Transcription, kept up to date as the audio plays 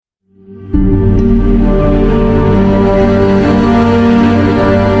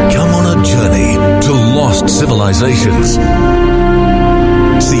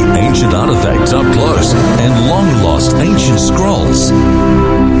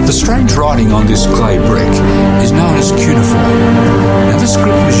strange writing on this clay brick is known as cuneiform. Now, this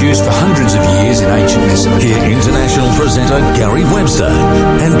script was used for hundreds of years in ancient Mesopotamia. Hear international presenter Gary Webster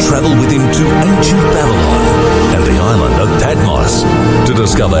and travel with him to ancient Babylon and the island of Patmos to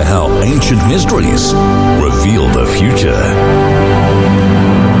discover how ancient mysteries reveal the future.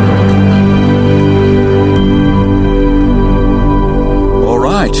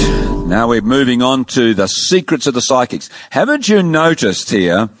 Now we're moving on to the secrets of the psychics. Haven't you noticed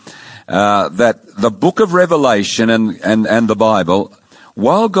here that the book of Revelation and the Bible,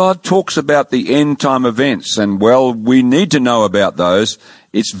 while God talks about the end time events, and well, we need to know about those,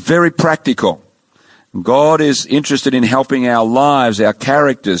 it's very practical. God is interested in helping our lives, our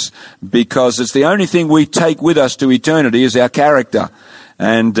characters, because it's the only thing we take with us to eternity is our character.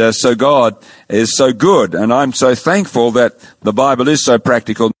 And so God is so good, and I'm so thankful that the Bible is so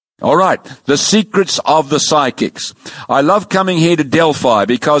practical. All right, the secrets of the psychics. I love coming here to Delphi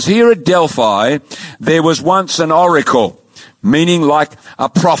because here at Delphi there was once an oracle, meaning like a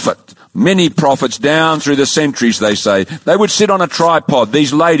prophet. Many prophets down through the centuries, they say. They would sit on a tripod,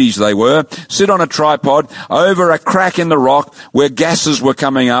 these ladies they were, sit on a tripod over a crack in the rock where gases were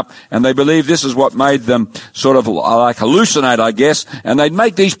coming up, and they believed this is what made them sort of like hallucinate, I guess, and they'd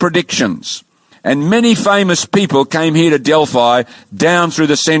make these predictions. And many famous people came here to Delphi down through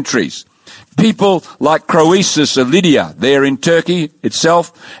the centuries. People like Croesus of Lydia, there in Turkey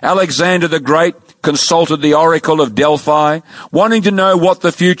itself. Alexander the Great consulted the oracle of Delphi, wanting to know what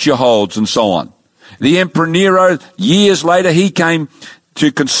the future holds and so on. The Emperor Nero, years later, he came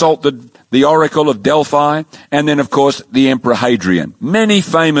to consult the oracle of Delphi. And then, of course, the Emperor Hadrian. Many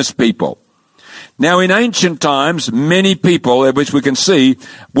famous people. Now, in ancient times, many people, which we can see,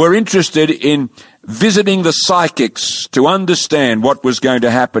 were interested in visiting the psychics to understand what was going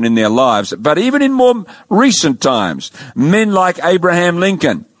to happen in their lives. But even in more recent times, men like Abraham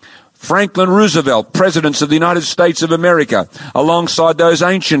Lincoln, Franklin Roosevelt, presidents of the United States of America, alongside those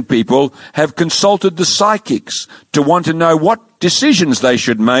ancient people, have consulted the psychics to want to know what decisions they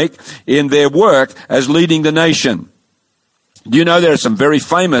should make in their work as leading the nation. You know, there are some very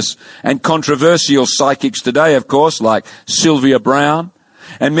famous and controversial psychics today, of course, like Sylvia Browne.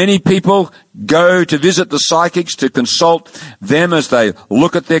 And many people go to visit the psychics to consult them as they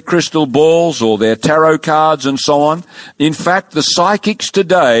look at their crystal balls or their tarot cards and so on. In fact, the psychics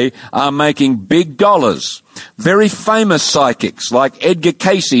today are making big dollars. Very famous psychics like Edgar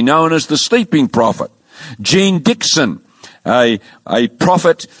Cayce, known as the Sleeping Prophet. Jean Dixon, a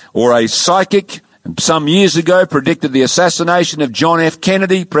prophet or a psychic, some years ago predicted the assassination of John F.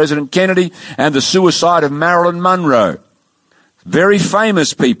 Kennedy, President Kennedy, and the suicide of Marilyn Monroe. Very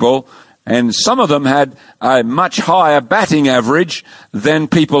famous people, and some of them had a much higher batting average than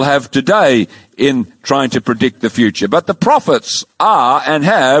people have today in trying to predict the future. But the prophets are and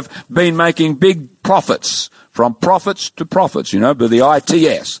have been making big profits. From prophets to prophets, but the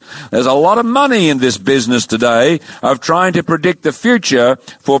ITS. There's a lot of money in this business today of trying to predict the future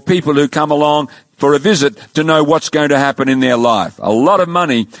for people who come along for a visit to know what's going to happen in their life. A lot of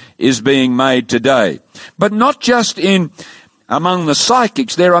money is being made today. But not just among the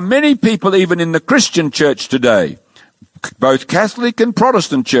psychics. There are many people even in the Christian church today, both Catholic and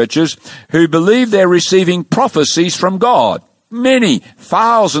Protestant churches, who believe they're receiving prophecies from God. Many,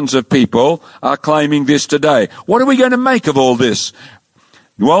 thousands of people are claiming this today. What are we going to make of all this?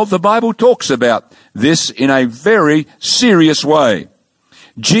 Well, the Bible talks about this in a very serious way.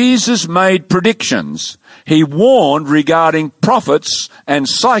 Jesus made predictions. He warned regarding prophets and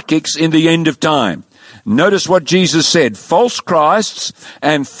psychics in the end of time. Notice what Jesus said. False Christs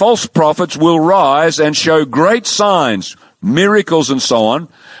and false prophets will rise and show great signs, miracles and so on,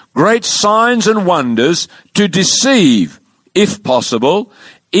 great signs and wonders to deceive, if possible,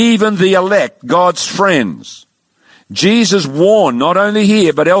 even the elect, God's friends. Jesus warned, not only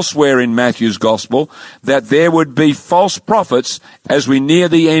here, but elsewhere in Matthew's Gospel, that there would be false prophets as we near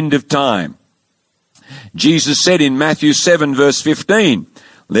the end of time. Jesus said in Matthew 7, verse 15,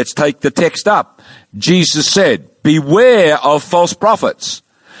 let's take the text up. Jesus said, beware of false prophets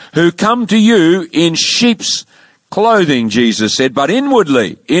who come to you in sheep's clothing, Jesus said, but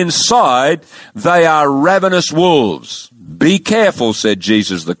inwardly, inside, they are ravenous wolves. Be careful, said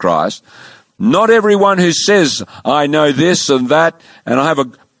Jesus the Christ. Not everyone who says, I know this and that, and I have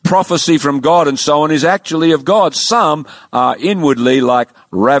a prophecy from God and so on, is actually of God. Some are inwardly like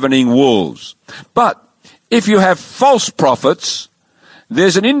ravening wolves. But if you have false prophets,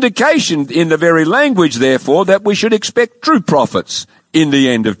 there's an indication in the very language, therefore, that we should expect true prophets in the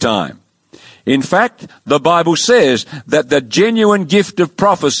end of time. In fact, the Bible says that the genuine gift of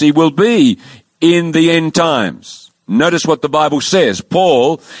prophecy will be in the end times. Notice what the Bible says.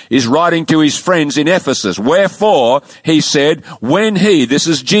 Paul is writing to his friends in Ephesus. Wherefore, he said, this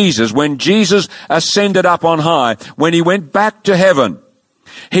is Jesus, when Jesus ascended up on high, when he went back to heaven,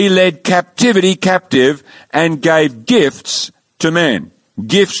 he led captivity captive and gave gifts to men,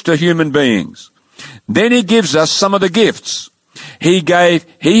 gifts to human beings. Then he gives us some of the gifts. He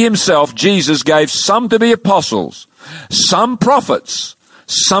himself, Jesus, gave some to be apostles, some prophets,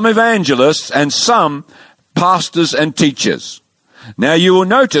 some evangelists, and some pastors and teachers. Now you will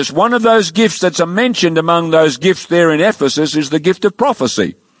notice one of those gifts that's mentioned among those gifts there in Ephesus is the gift of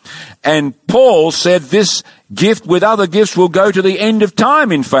prophecy. And Paul said this gift with other gifts will go to the end of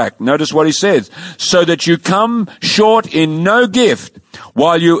time, in fact. Notice what he says. So that you come short in no gift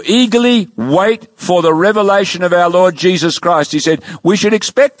while you eagerly wait for the revelation of our Lord Jesus Christ. He said we should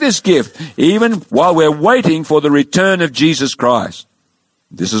expect this gift even while we're waiting for the return of Jesus Christ.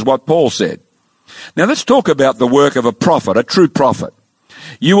 This is what Paul said. Now let's talk about the work of a prophet, a true prophet.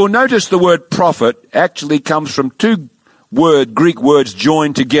 You will notice the word prophet actually comes from two Greek words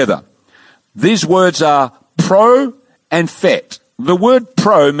joined together. These words are pro and phet. The word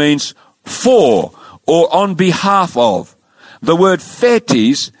pro means for or on behalf of. The word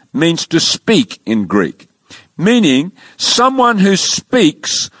phetes means to speak in Greek, meaning someone who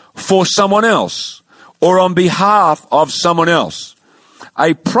speaks for someone else or on behalf of someone else.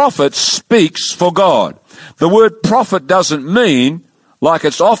 A prophet speaks for God. The word prophet doesn't mean, like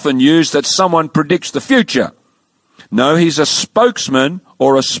it's often used, that someone predicts the future. No, he's a spokesman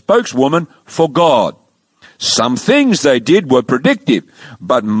or a spokeswoman for God. Some things they did were predictive,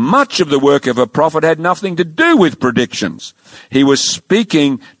 but much of the work of a prophet had nothing to do with predictions. He was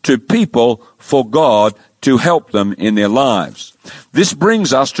speaking to people for God to help them in their lives. This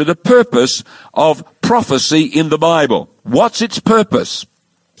brings us to the purpose of prophecy in the Bible. What's its purpose?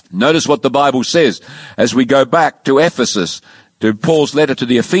 Notice what the Bible says as we go back to Ephesus, to Paul's letter to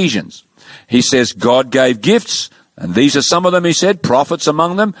the Ephesians. He says, God gave gifts, and these are some of them, he said, prophets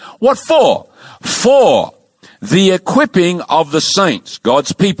among them. What for? For the equipping of the saints,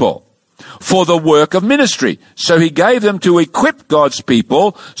 God's people, for the work of ministry. So he gave them to equip God's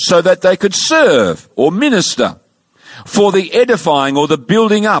people so that they could serve or minister, for the edifying or the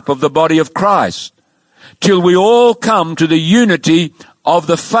building up of the body of Christ, till we all come to the unity of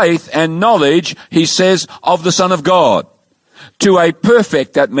the faith and knowledge, he says, of the Son of God, to a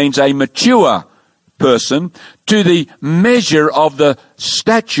perfect, that means a mature person, to the measure of the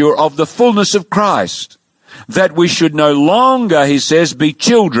stature of the fullness of Christ, that we should no longer, he says, be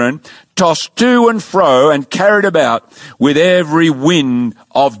children, tossed to and fro and carried about with every wind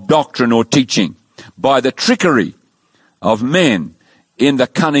of doctrine or teaching, by the trickery of men in the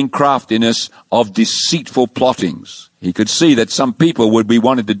cunning craftiness of deceitful plottings. He could see that some people would be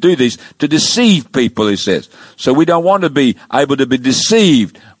wanting to do these to deceive people, he says. So we don't want to be able to be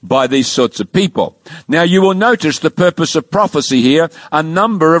deceived by these sorts of people. Now you will notice the purpose of prophecy here. A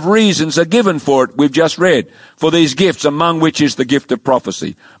number of reasons are given for it. We've just read for these gifts, among which is the gift of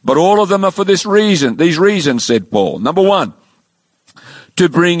prophecy. But all of them are for this reason. These reasons, said Paul. Number one, to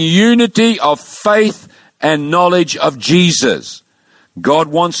bring unity of faith and knowledge of Jesus. God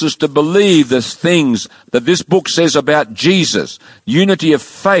wants us to believe the things that this book says about Jesus. Unity of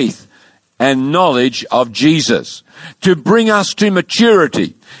faith and knowledge of Jesus. To bring us to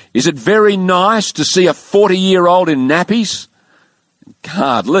maturity. Is it very nice to see a 40-year-old in nappies?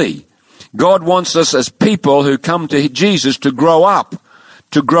 Hardly. God wants us as people who come to Jesus to grow up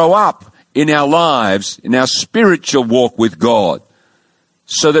in our lives, in our spiritual walk with God,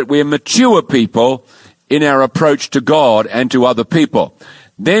 so that we're mature people in our approach to God and to other people.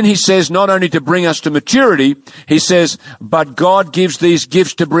 Then he says not only to bring us to maturity, he says, but God gives these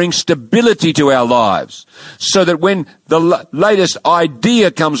gifts to bring stability to our lives, so that when the latest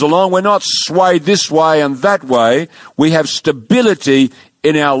idea comes along, we're not swayed this way and that way. We have stability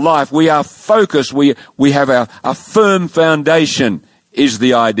in our life. We are focused. We have a firm foundation is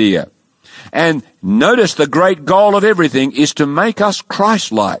the idea. And notice the great goal of everything is to make us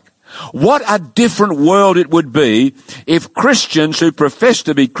Christ-like. What a different world it would be if Christians who profess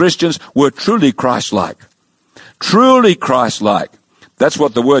to be Christians were truly Christ-like. Truly Christ-like. That's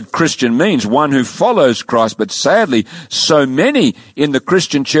what the word Christian means, one who follows Christ. But sadly, so many in the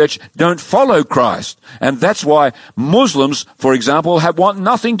Christian church don't follow Christ. And that's why Muslims, for example, want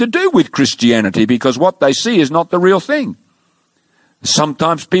nothing to do with Christianity, because what they see is not the real thing.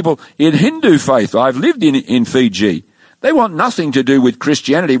 Sometimes people in Hindu faith, I've lived in Fiji, they want nothing to do with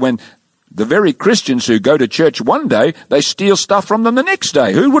Christianity, when the very Christians who go to church one day, they steal stuff from them the next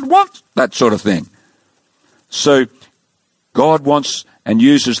day. Who would want that sort of thing? So God wants and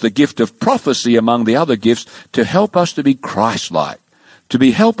uses the gift of prophecy among the other gifts to help us to be Christ-like,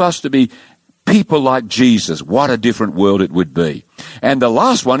 help us to be people like Jesus. What a different world it would be. And the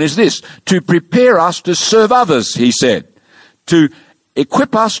last one is this, to prepare us to serve others, he said, to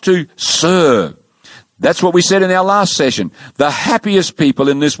equip us to serve. That's what we said in our last session. The happiest people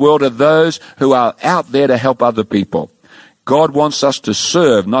in this world are those who are out there to help other people. God wants us to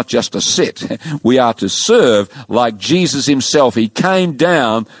serve, not just to sit. We are to serve like Jesus himself. He came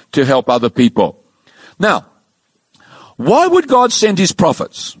down to help other people. Now, why would God send his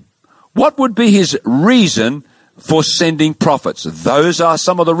prophets? What would be his reason for sending prophets? Those are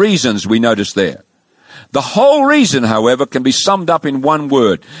some of the reasons we notice there. The whole reason, however, can be summed up in one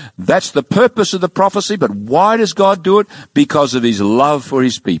word. That's the purpose of the prophecy, but why does God do it? Because of his love for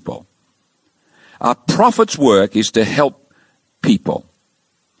his people. A prophet's work is to help people.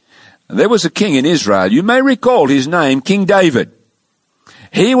 There was a king in Israel. You may recall his name, King David.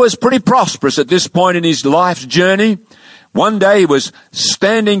 He was pretty prosperous at this point in his life's journey. One day he was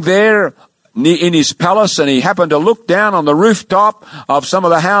standing there in his palace, and he happened to look down on the rooftop of some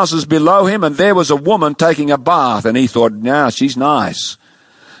of the houses below him, and there was a woman taking a bath, and he thought, now she's nice.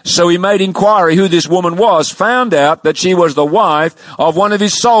 So he made inquiry who this woman was, found out that she was the wife of one of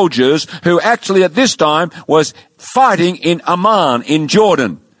his soldiers who actually at this time was fighting in Amman, in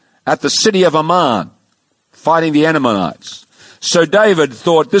Jordan, at the city of Amman, fighting the Ammonites. So David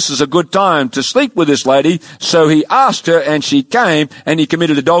thought this is a good time to sleep with this lady, so he asked her, and she came, and he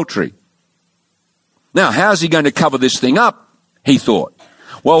committed adultery. Now, how's he going to cover this thing up? He thought.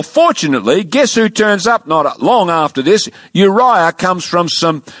 Well, fortunately, guess who turns up not long after this? Uriah comes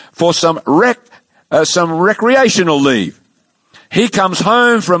for some recreational leave. He comes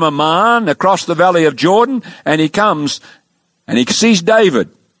home from Amman across the valley of Jordan, and he comes and he sees David,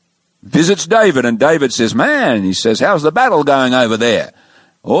 visits David, and David says, man, he says, how's the battle going over there?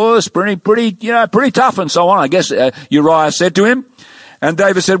 Oh, it's pretty tough and so on, I guess Uriah said to him. And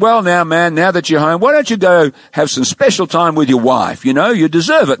David said, well, now, man, now that you're home, why don't you go have some special time with your wife? You know, you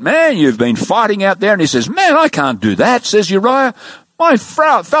deserve it, man. You've been fighting out there. And he says, man, I can't do that, says Uriah. My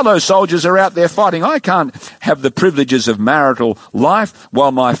fellow soldiers are out there fighting. I can't have the privileges of marital life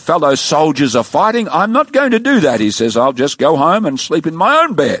while my fellow soldiers are fighting. I'm not going to do that, he says. I'll just go home and sleep in my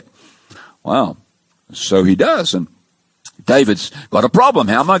own bed. Well, so he does. And David's got a problem.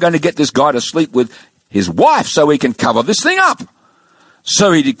 How am I going to get this guy to sleep with his wife so he can cover this thing up?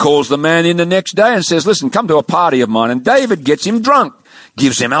 So he calls the man in the next day and says, listen, come to a party of mine. And David gets him drunk,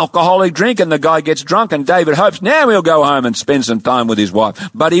 gives him alcoholic drink, and the guy gets drunk, and David hopes now he'll go home and spend some time with his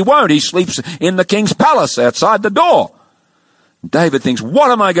wife. But he won't. He sleeps in the king's palace outside the door. David thinks, what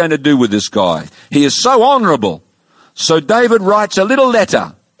am I going to do with this guy? He is so honorable. So David writes a little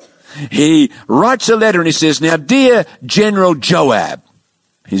letter. He writes a letter and he says, now, dear General Joab,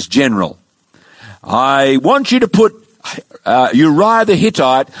 his general, I want you to put Uriah the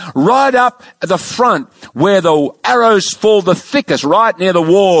Hittite right up at the front where the arrows fall the thickest, right near the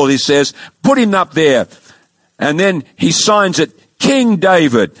wall, he says. Put him up there. And then he signs it, King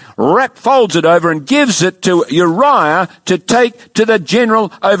David, folds it over and gives it to Uriah to take to the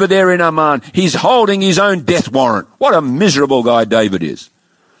general over there in Amman. He's holding his own death warrant. What a miserable guy David is.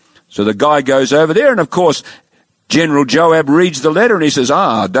 So the guy goes over there, and of course, General Joab reads the letter and he says,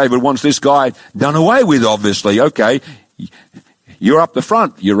 David wants this guy done away with, obviously. Okay, you're up the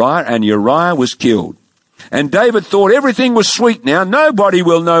front, Uriah, and Uriah was killed. And David thought everything was sweet now. Nobody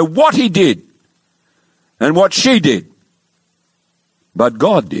will know what he did and what she did. But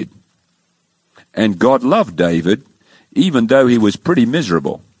God did. And God loved David, even though he was pretty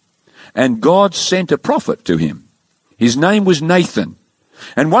miserable. And God sent a prophet to him. His name was Nathan.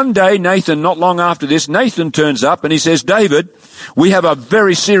 And one day, Nathan, not long after this, Nathan turns up and he says, David, we have a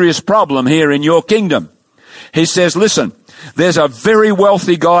very serious problem here in your kingdom. He says, listen, there's a very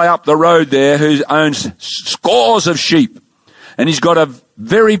wealthy guy up the road there who owns scores of sheep. And he's got a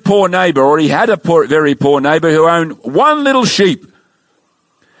very poor neighbor, or he had a very poor neighbor who owned one little sheep.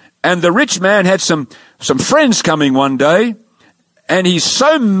 And the rich man had some friends coming one day. And he's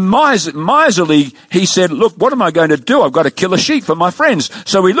so miserly, he said, look, what am I going to do? I've got to kill a sheep for my friends.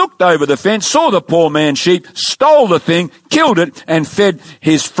 So he looked over the fence, saw the poor man's sheep, stole the thing, killed it, and fed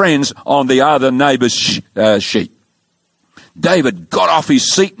his friends on the other neighbor's sheep. David got off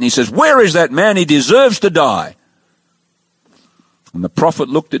his seat and he says, where is that man? He deserves to die. And the prophet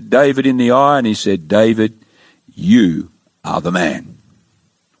looked at David in the eye and he said, David, you are the man.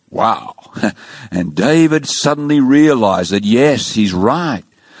 Wow. And David suddenly realized that, yes, he's right.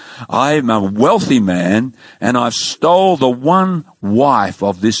 I'm a wealthy man, and I've stole the one wife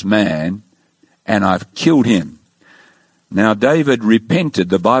of this man, and I've killed him. Now David repented.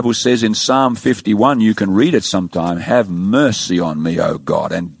 The Bible says in Psalm 51, you can read it sometime, have mercy on me, O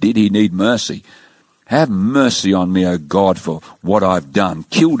God. And did he need mercy? Have mercy on me, O God, for what I've done.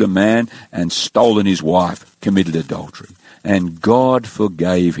 Killed a man and stolen his wife, committed adultery. And God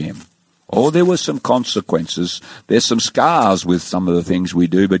forgave him. Oh, there were some consequences. There's some scars with some of the things we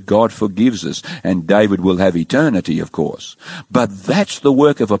do, but God forgives us. And David will have eternity, of course. But that's the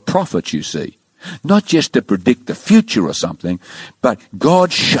work of a prophet, you see. Not just to predict the future or something, but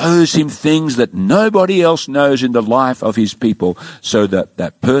God shows him things that nobody else knows in the life of his people so that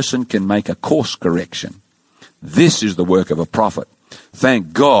that person can make a course correction. This is the work of a prophet.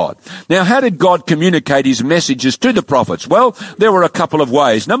 Thank God. Now, how did God communicate his messages to the prophets? Well, there were a couple of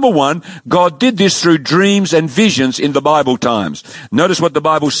ways. Number one, God did this through dreams and visions in the Bible times. Notice what the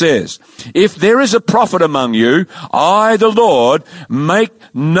Bible says. If there is a prophet among you, I, the Lord, make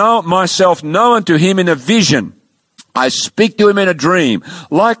myself known to him in a vision. I speak to him in a dream,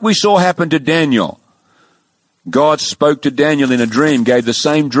 like we saw happen to Daniel. God spoke to Daniel in a dream, gave the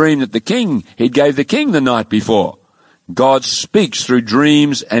same dream that he gave the king the night before. God speaks through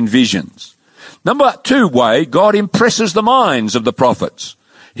dreams and visions. Number two way, God impresses the minds of the prophets.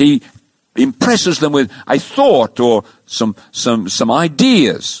 He impresses them with a thought or some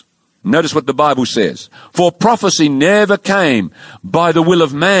ideas. Notice what the Bible says. For prophecy never came by the will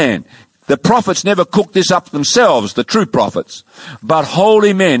of man. The prophets never cooked this up themselves, the true prophets. But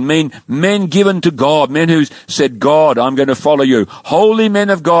holy men, men given to God, men who said, God, I'm going to follow you. Holy men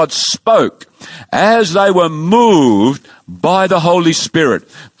of God spoke as they were moved by the Holy Spirit.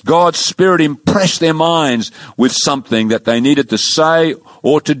 God's Spirit impressed their minds with something that they needed to say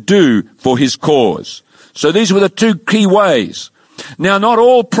or to do for his cause. So these were the two key ways. Now, not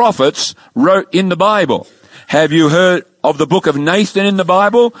all prophets wrote in the Bible. Have you heard of the book of Nathan in the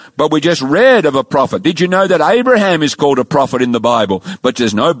Bible? But we just read of a prophet. Did you know that Abraham is called a prophet in the Bible? But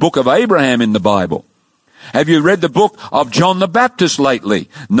there's no book of Abraham in the Bible. Have you read the book of John the Baptist lately?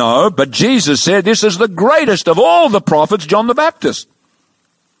 No, but Jesus said this is the greatest of all the prophets, John the Baptist.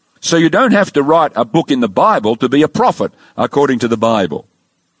 So you don't have to write a book in the Bible to be a prophet, according to the Bible.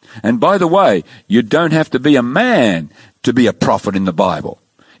 And by the way, you don't have to be a man to be a prophet in the Bible.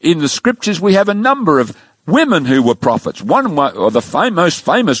 In the scriptures, we have a number of women who were prophets. The most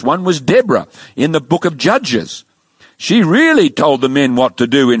famous one was Deborah in the book of Judges. She really told the men what to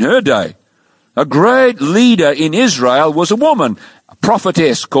do in her day. A great leader in Israel was a woman, a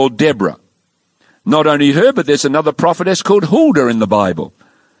prophetess called Deborah. Not only her, but there's another prophetess called Huldah in the Bible.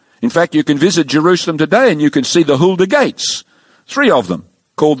 In fact, you can visit Jerusalem today and you can see the Huldah Gates. 3 of them,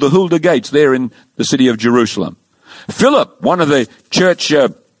 called the Huldah Gates there in the city of Jerusalem. Philip, one of the church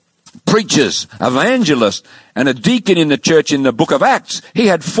preachers, evangelists, and a deacon in the church in the book of Acts, he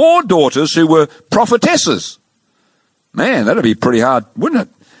had 4 daughters who were prophetesses. Man, that'd be pretty hard, wouldn't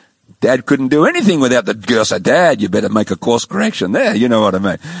it? Dad couldn't do anything without the girl. So, Dad, you better make a course correction there. You know what I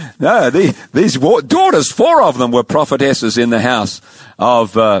mean? No, these daughters, 4 of them were prophetesses in the house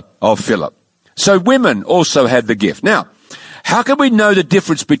of Philip. So women also had the gift. Now, how can we know the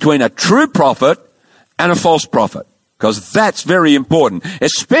difference between a true prophet and a false prophet? Because that's very important,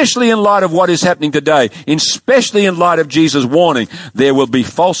 especially in light of what is happening today, especially in light of Jesus' warning. There will be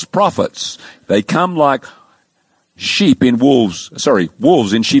false prophets. They come like wolves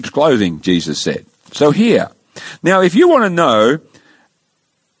in sheep's clothing, Jesus said. So here. Now, if you want to know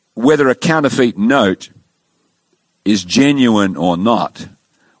whether a counterfeit note is genuine or not,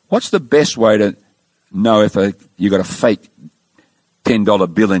 what's the best way to know if you got a fake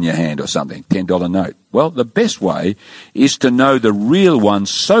 $10 bill in your hand or something, $10 note? Well, the best way is to know the real one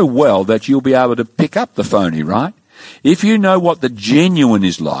so well that you'll be able to pick up the phony, right? If you know what the genuine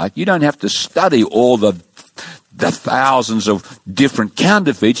is like, you don't have to study all the thousands of different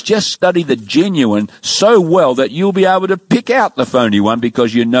counterfeits. Just study the genuine so well that you'll be able to pick out the phony one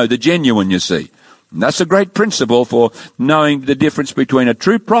because you know the genuine, you see. And that's a great principle for knowing the difference between a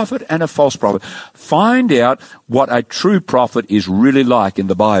true prophet and a false prophet. Find out what a true prophet is really like in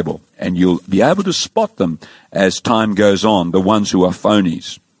the Bible, and you'll be able to spot them as time goes on, the ones who are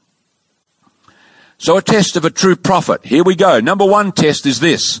phonies. So a test of a true prophet. Here we go. Number 1 test is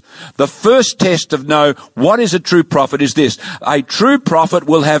this. The first test of know what is a true prophet is this. A true prophet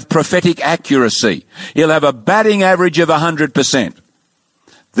will have prophetic accuracy. He'll have a batting average of 100%.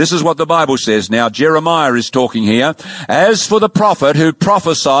 This is what the Bible says. Now, Jeremiah is talking here. As for the prophet who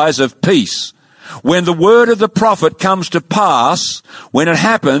prophesies of peace, when the word of the prophet comes to pass, when it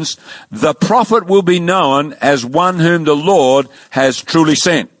happens, the prophet will be known as one whom the Lord has truly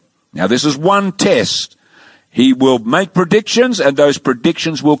sent. Now, this is one test. He will make predictions, and those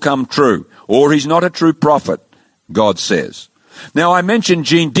predictions will come true. Or he's not a true prophet. God says. Now, I mentioned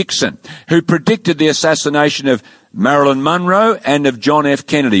Jean Dixon, who predicted the assassination of Marilyn Monroe and of John F.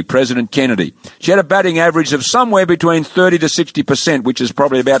 Kennedy, President Kennedy. She had a batting average of somewhere between 30 to 60%, which is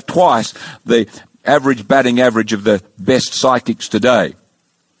probably about twice the average batting average of the best psychics today.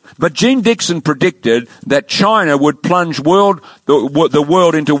 But Jean Dixon predicted that China would plunge the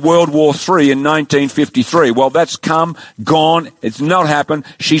world into World War III in 1953. Well, that's come, gone, it's not happened.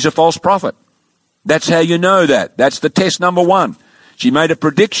 She's a false prophet. That's how you know that. That's the test number one. She made a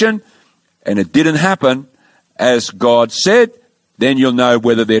prediction, and it didn't happen as God said. Then you'll know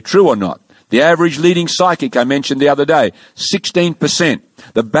whether they're true or not. The average leading psychic I mentioned the other day, 16%.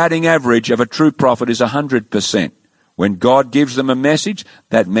 The batting average of a true prophet is 100%. When God gives them a message,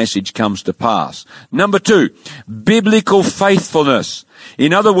 that message comes to pass. Number two, biblical faithfulness.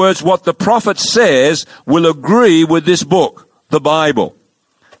 In other words, what the prophet says will agree with this book, the Bible.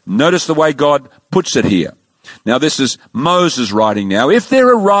 Notice the way God puts it here. Now, this is Moses writing now. If there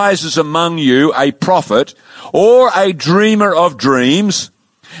arises among you a prophet or a dreamer of dreams,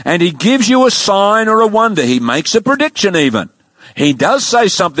 and he gives you a sign or a wonder, he makes a prediction even. He does say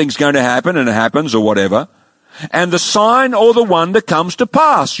something's going to happen, and it happens or whatever. And the sign or the wonder comes to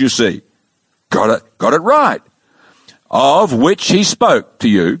pass, you see. Got it right. Of which he spoke to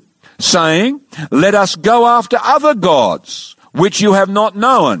you, saying, let us go after other gods, which you have not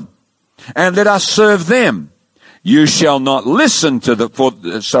known, and let us serve them. You shall not listen to the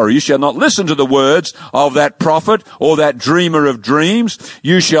words of that prophet or that dreamer of dreams.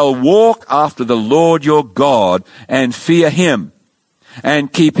 You shall walk after the Lord your God and fear him,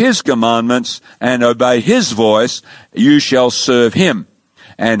 and keep his commandments and obey his voice. You shall serve him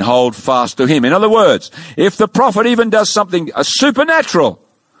and hold fast to him. In other words, if the prophet even does something supernatural,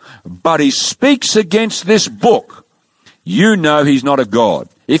 but he speaks against this book, you know he's not a God.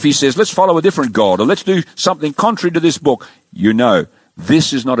 If he says, let's follow a different God, or let's do something contrary to this book, you know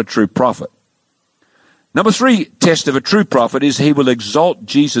this is not a true prophet. Number three test of a true prophet is he will exalt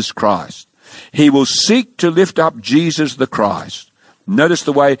Jesus Christ. He will seek to lift up Jesus the Christ. Notice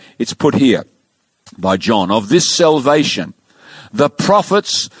the way it's put here by John. Of this salvation, the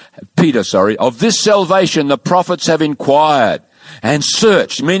prophets have inquired and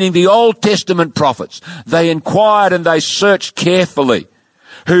searched, meaning the Old Testament prophets. They inquired and they searched carefully,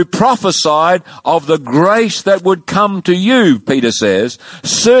 who prophesied of the grace that would come to you, Peter says,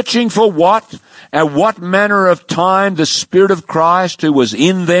 searching for what and what manner of time the Spirit of Christ who was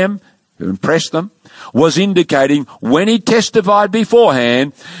in them, who impressed them, was indicating when he testified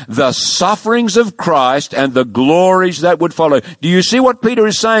beforehand the sufferings of Christ and the glories that would follow. Do you see what Peter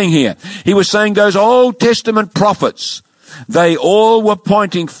is saying here? He was saying those Old Testament prophets, they all were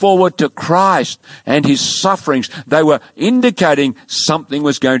pointing forward to Christ and his sufferings. They were indicating something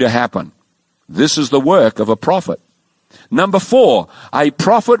was going to happen. This is the work of a prophet. Number four, a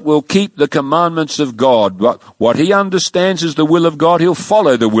prophet will keep the commandments of God. What he understands is the will of God, he'll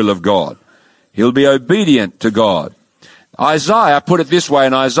follow the will of God. He'll be obedient to God. Isaiah put it this way,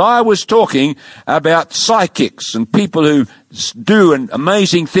 and Isaiah was talking about psychics and people who do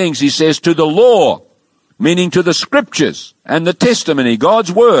amazing things. He says, to the law, meaning to the scriptures and the testimony,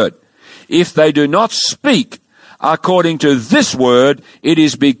 God's word. If they do not speak according to this word, it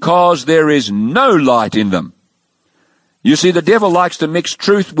is because there is no light in them. You see, the devil likes to mix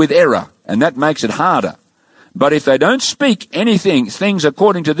truth with error, and that makes it harder. But if they don't speak things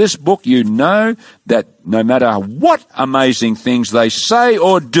according to this book, you know that no matter what amazing things they say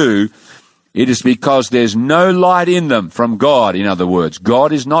or do, it is because there's no light in them from God. In other words,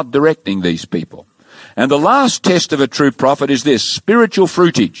 God is not directing these people. And the last test of a true prophet is this, spiritual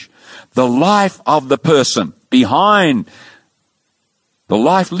fruitage, the life of the person behind the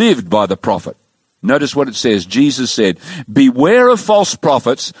life lived by the prophet. Notice what it says. Jesus said, beware of false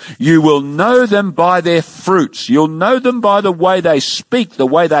prophets. You will know them by their fruits. You'll know them by the way they speak, the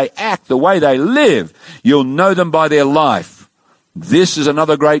way they act, the way they live. You'll know them by their life. This is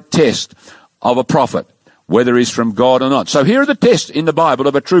another great test of a prophet, whether he's from God or not. So here are the tests in the Bible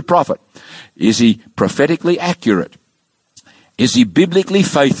of a true prophet. Is he prophetically accurate? Is he biblically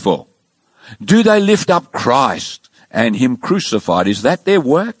faithful? Do they lift up Christ and him crucified? Is that their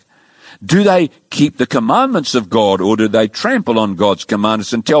work? Do they keep the commandments of God, or do they trample on God's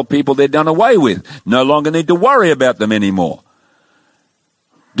commandments and tell people they're done away with? No longer need to worry about them anymore.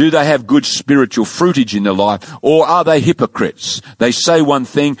 Do they have good spiritual fruitage in their life, or are they hypocrites? They say one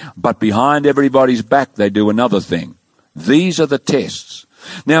thing, but behind everybody's back they do another thing. These are the tests.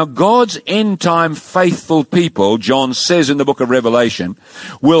 Now, God's end-time faithful people, John says in the book of Revelation,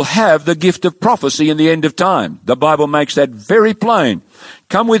 will have the gift of prophecy in the end of time. The Bible makes that very plain.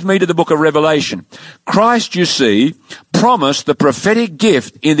 Come with me to the book of Revelation. Christ, you see, promised the prophetic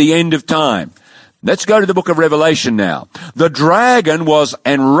gift in the end of time. Let's go to the book of Revelation now. The dragon was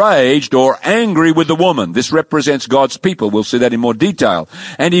enraged or angry with the woman. This represents God's people. We'll see that in more detail.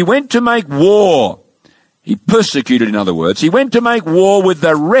 And he went to make war. He persecuted, in other words. He went to make war with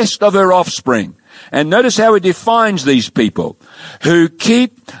the rest of her offspring. And notice how he defines these people. Who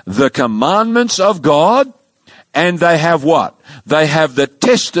keep the commandments of God, and they have what? They have the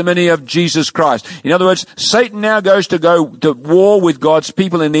testimony of Jesus Christ. In other words, Satan now goes to war with God's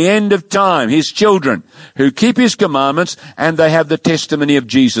people in the end of time, his children, who keep his commandments, and they have the testimony of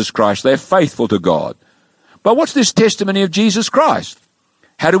Jesus Christ. They're faithful to God. But what's this testimony of Jesus Christ?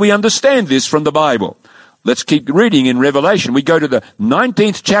 How do we understand this from the Bible? Let's keep reading in Revelation. We go to the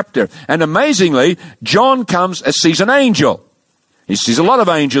 19th chapter, and amazingly, John comes and sees an angel. He sees a lot of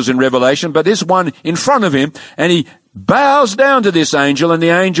angels in Revelation, but there's one in front of him, and he bows down to this angel, and the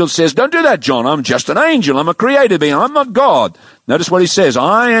angel says, "Don't do that, John. I'm just an angel. I'm a created being. I'm not God." Notice what he says,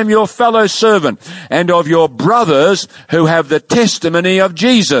 "I am your fellow servant and of your brothers who have the testimony of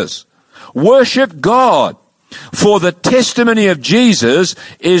Jesus. Worship God, for the testimony of Jesus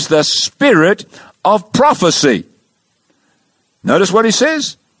is the spirit of prophecy." Notice what he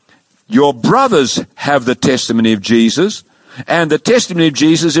says. Your brothers have the testimony of Jesus, and the testimony of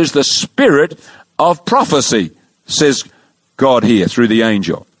Jesus is the spirit of prophecy, says God here through the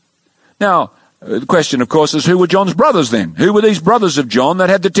angel. Now, the question, of course, is who were John's brothers then? Who were these brothers of John that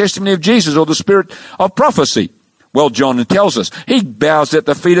had the testimony of Jesus or the spirit of prophecy? Well, John tells us. He bows at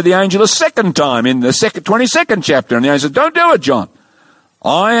the feet of the angel a second time in the 22nd chapter, and the angel says, "Don't do it, John.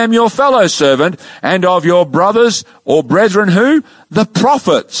 I am your fellow servant and of your brothers or brethren," who? The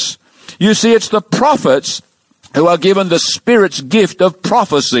prophets. You see, it's the prophets who are given the Spirit's gift of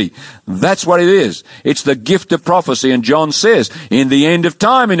prophecy. That's what it is. It's the gift of prophecy. And John says, in the end of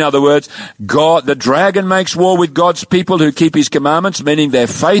time, in other words, God, the dragon makes war with God's people who keep his commandments, meaning they're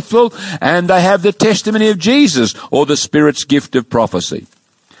faithful, and they have the testimony of Jesus, or the Spirit's gift of prophecy.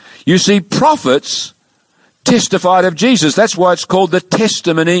 You see, prophets testified of Jesus. That's why it's called the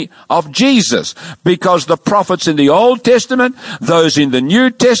testimony of Jesus. Because the prophets in the Old Testament, those in the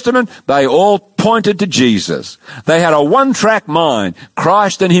New Testament, they all pointed to Jesus. They had a one-track mind,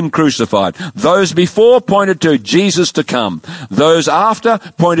 Christ and him crucified. Those before pointed to Jesus to come. Those after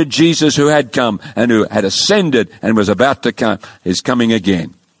pointed Jesus who had come and who had ascended and was about to come, is coming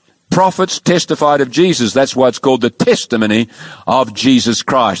again. Prophets testified of Jesus. That's why it's called the testimony of Jesus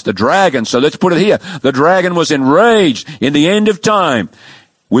Christ. The dragon, so let's put it here. The dragon was enraged in the end of time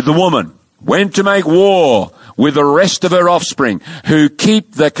with the woman, went to make war with the rest of her offspring who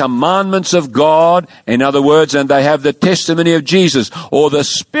keep the commandments of God, in other words, and they have the testimony of Jesus, or the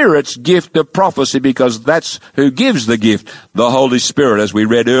Spirit's gift of prophecy, because that's who gives the gift, the Holy Spirit, as we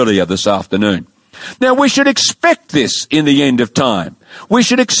read earlier this afternoon. Now, we should expect this in the end of time. We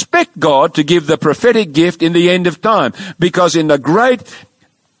should expect God to give the prophetic gift in the end of time, because in the great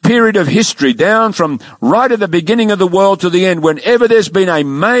period of history, down from right at the beginning of the world to the end, whenever there's been a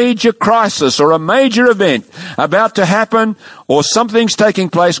major crisis or a major event about to happen or something's taking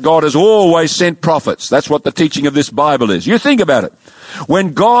place, God has always sent prophets. That's what the teaching of this Bible is. You think about it.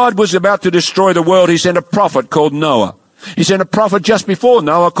 When God was about to destroy the world, he sent a prophet called Noah. He sent a prophet just before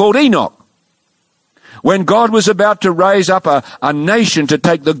Noah called Enoch. When God was about to raise up a nation to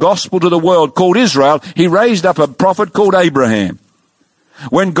take the gospel to the world called Israel, he raised up a prophet called Abraham.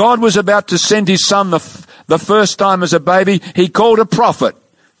 When God was about to send his son the first time as a baby, he called a prophet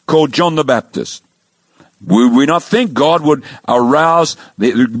called John the Baptist. Would we not think God would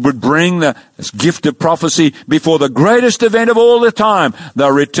would bring the gift of prophecy before the greatest event of all the time,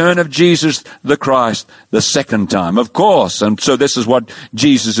 the return of Jesus the Christ, the second time? Of course. And so this is what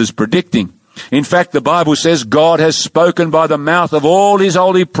Jesus is predicting. In fact, the Bible says God has spoken by the mouth of all his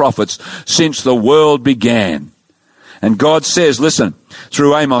holy prophets since the world began. And God says, listen,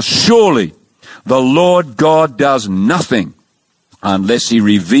 through Amos, surely the Lord God does nothing unless he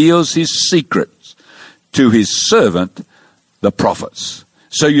reveals his secrets to his servant, the prophets.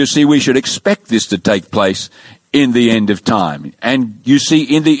 So you see, we should expect this to take place in the end of time. And you see,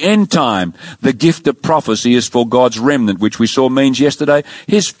 in the end time, the gift of prophecy is for God's remnant, which we saw means yesterday,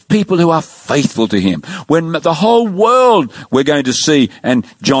 his people who are faithful to him. When the whole world we're going to see, and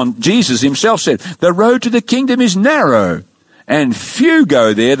Jesus himself said, the road to the kingdom is narrow, and few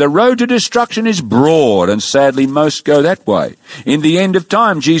go there. The road to destruction is broad, and sadly most go that way. In the end of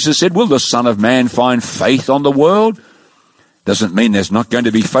time, Jesus said, will the Son of Man find faith on the world? Doesn't mean there's not going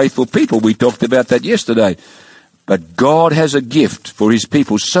to be faithful people. We talked about that yesterday. But God has a gift for his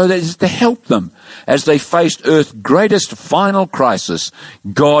people so that it's to help them. As they face Earth's greatest final crisis,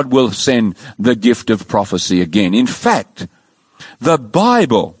 God will send the gift of prophecy again. In fact, the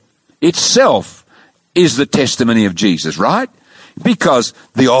Bible itself is the testimony of Jesus, right? Because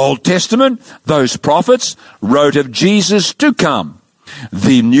the Old Testament, those prophets, wrote of Jesus to come.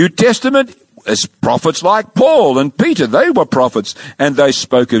 The New Testament, as prophets like Paul and Peter, they were prophets, and they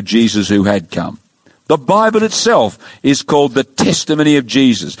spoke of Jesus who had come. The Bible itself is called the testimony of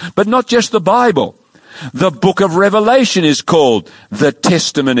Jesus. But not just the Bible. The book of Revelation is called the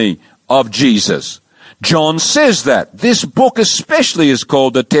testimony of Jesus. John says that. This book especially is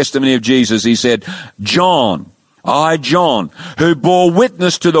called the testimony of Jesus. He said, John, who bore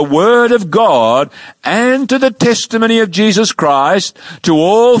witness to the word of God and to the testimony of Jesus Christ, to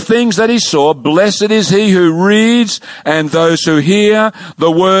all things that he saw, blessed is he who reads and those who hear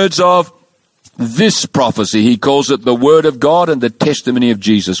the words of this prophecy. He calls it the word of God and the testimony of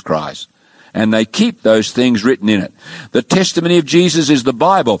Jesus Christ. And they keep those things written in it. The testimony of Jesus is the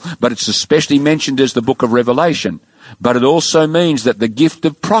Bible, but it's especially mentioned as the book of Revelation. But it also means that the gift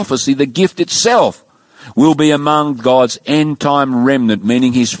of prophecy, the gift itself, will be among God's end-time remnant,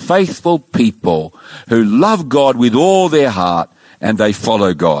 meaning his faithful people who love God with all their heart and they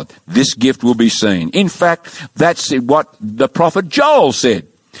follow God. This gift will be seen. In fact, that's what the prophet Joel said.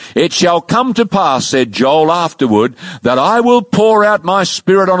 It shall come to pass, said Joel afterward, that I will pour out my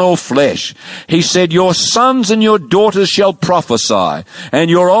spirit on all flesh. He said, your sons and your daughters shall prophesy, and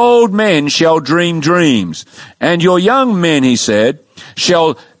your old men shall dream dreams, and your young men, he said,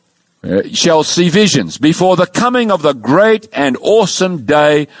 shall see visions before the coming of the great and awesome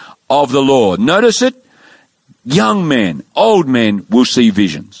day of the Lord. Notice it. Young men, old men will see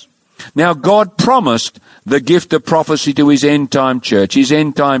visions. Now, God promised the gift of prophecy to his end-time church, his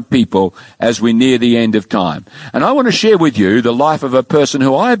end-time people, as we near the end of time. And I want to share with you the life of a person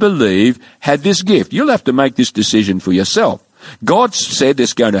who I believe had this gift. You'll have to make this decision for yourself. God said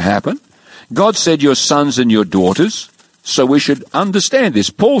it's going to happen. God said your sons and your daughters. So we should understand this.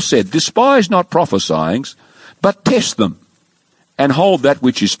 Paul said, despise not prophesying, but test them and hold that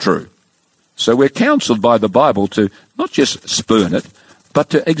which is true. So we're counseled by the Bible to not just spurn it, but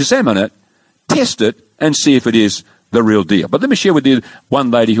to examine it, test it, and see if it is the real deal. But let me share with you one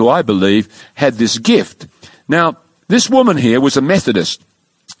lady who I believe had this gift. Now, this woman here was a Methodist,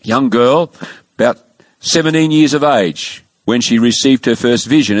 young girl, about 17 years of age, when she received her first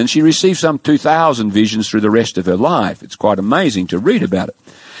vision. And she received some 2,000 visions through the rest of her life. It's quite amazing to read about it.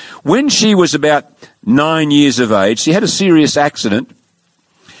 When she was about 9 years of age, she had a serious accident.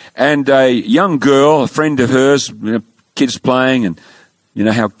 And a young girl, a friend of hers, kids playing, and you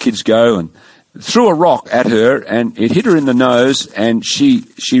know how kids go, and threw a rock at her, and it hit her in the nose, and she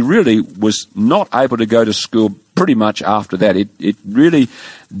really was not able to go to school pretty much after that. It really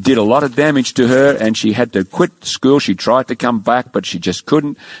did a lot of damage to her, and she had to quit school. She tried to come back, but she just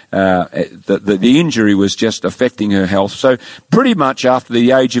couldn't. The injury was just affecting her health. So pretty much after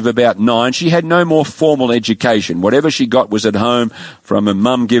the age of about 9, she had no more formal education. Whatever she got was at home from her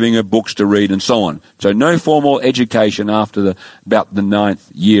mum giving her books to read and so on. So no formal education after about the 9th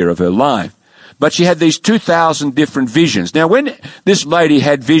year of her life. But she had these 2,000 different visions. Now, when this lady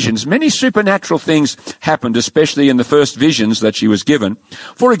had visions, many supernatural things happened, especially in the first visions that she was given.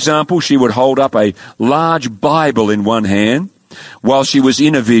 For example, she would hold up a large Bible in one hand while she was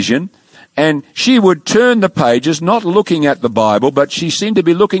in a vision, and she would turn the pages, not looking at the Bible, but she seemed to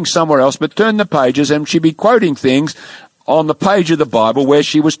be looking somewhere else, but turn the pages, and she'd be quoting things on the page of the Bible where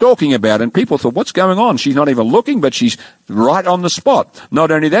she was talking about. And people thought, what's going on? She's not even looking, but she's right on the spot. Not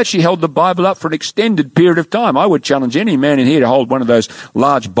only that, she held the Bible up for an extended period of time. I would challenge any man in here to hold one of those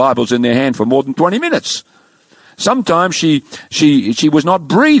large Bibles in their hand for more than 20 minutes. Sometimes she was not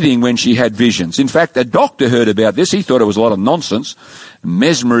breathing when she had visions. In fact, a doctor heard about this. He thought it was a lot of nonsense.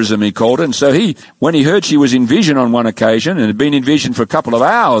 Mesmerism, he called it. And so when he heard she was in vision on one occasion and had been in vision for a couple of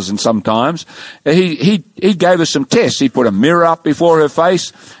hours, and sometimes he gave her some tests. He put a mirror up before her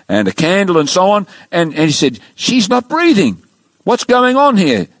face and a candle and so on. And he said, she's not breathing. What's going on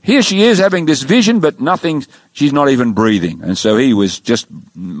here? Here she is having this vision, but nothing, she's not even breathing. And so he was just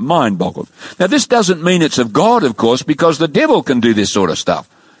mind-boggled. Now, this doesn't mean it's of God, of course, because the devil can do this sort of stuff.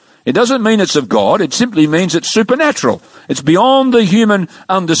 It doesn't mean it's of God. It simply means it's supernatural. It's beyond the human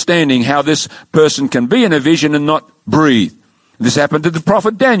understanding how this person can be in a vision and not breathe. This happened to the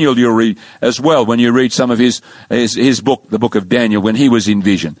prophet Daniel, you'll read as well when you read some of his book, the book of Daniel, when he was in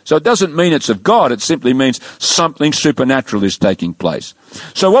vision. So it doesn't mean it's of God. It simply means something supernatural is taking place.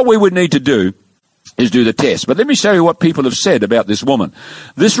 So what we would need to do is do the test. But let me show you what people have said about this woman.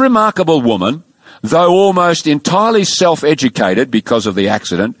 This remarkable woman, though almost entirely self-educated because of the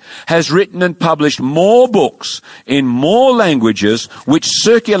accident, has written and published more books in more languages which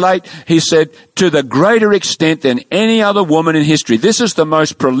circulate, he said, to the greater extent than any other woman in history. This is the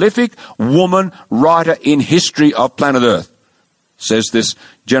most prolific woman writer in history of planet Earth, says this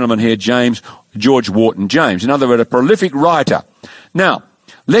gentleman here, George Wharton James. In other words, a prolific writer. Now,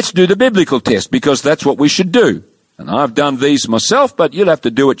 let's do the biblical test, because that's what we should do. And I've done these myself, but you'll have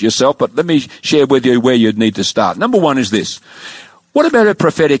to do it yourself. But let me share with you where you'd need to start. Number one is this. What about her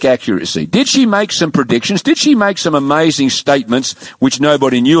prophetic accuracy? Did she make some predictions? Did she make some amazing statements which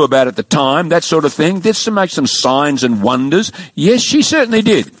nobody knew about at the time? That sort of thing? Did she make some signs and wonders? Yes, she certainly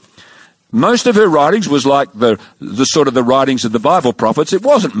did. Most of her writings was like the sort of the writings of the Bible prophets. It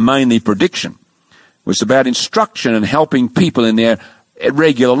wasn't mainly prediction. It was about instruction and helping people in their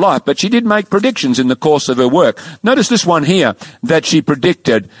regular life, but she did make predictions in the course of her work. Notice this one here that she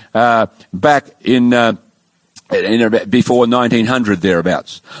predicted back in before 1900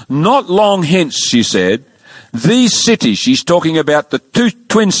 thereabouts. Not long hence, she said, these cities, she's talking about the two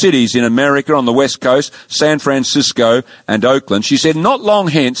twin cities in America on the West Coast, San Francisco and Oakland. She said, not long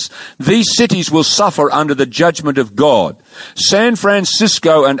hence, these cities will suffer under the judgment of God. San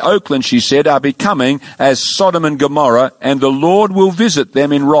Francisco and Oakland, she said, are becoming as Sodom and Gomorrah, and the Lord will visit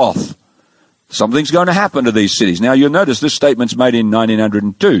them in wrath. Something's going to happen to these cities. Now, you'll notice this statement's made in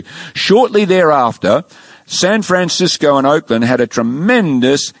 1902. Shortly thereafter, San Francisco and Oakland had a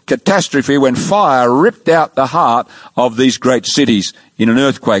tremendous catastrophe when fire ripped out the heart of these great cities in an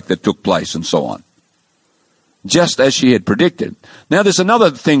earthquake that took place and so on. Just as she had predicted. Now, there's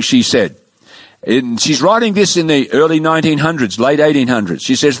another thing she said. She's writing this in the early 1900s, late 1800s.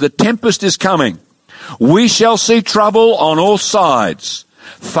 She says, the tempest is coming. We shall see trouble on all sides.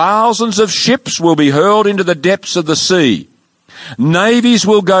 Thousands of ships will be hurled into the depths of the sea. Navies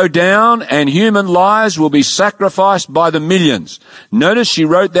will go down and human lives will be sacrificed by the millions. Notice she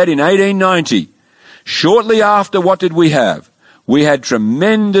wrote that in 1890. Shortly after, what did we have? We had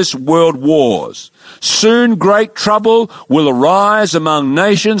tremendous world wars. Soon great trouble will arise among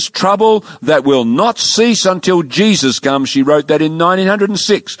nations, trouble that will not cease until Jesus comes. She wrote that in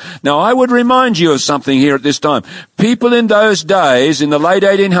 1906. Now, I would remind you of something here at this time. People in those days, in the late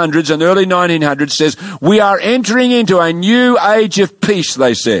 1800s and early 1900s, says, we are entering into a new age of peace,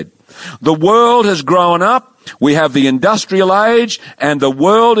 they said. The world has grown up. We have the industrial age, and the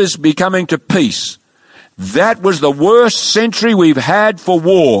world is becoming to peace. That was the worst century we've had for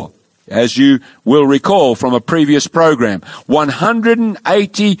war, as you will recall from a previous program.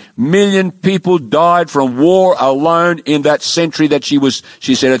 180 million people died from war alone in that century that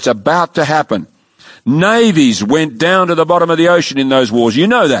she said it's about to happen. Navies went down to the bottom of the ocean in those wars. You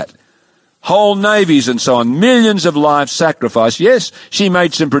know that. Whole navies and so on. Millions of lives sacrificed. Yes, she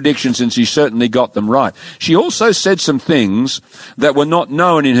made some predictions and she certainly got them right. She also said some things that were not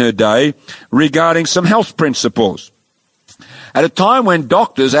known in her day regarding some health principles. At a time when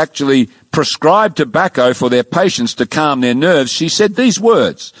doctors actually prescribed tobacco for their patients to calm their nerves, she said these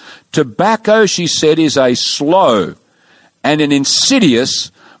words. Tobacco, she said, is a slow and an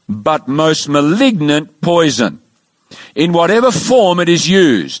insidious but most malignant poison. In whatever form it is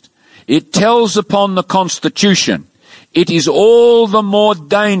used, it tells upon the constitution. It is all the more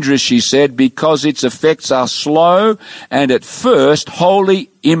dangerous, she said, because its effects are slow and at first hardly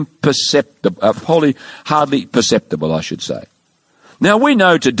perceptible, I should say. Now, we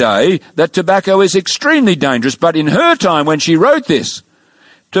know today that tobacco is extremely dangerous, but in her time when she wrote this,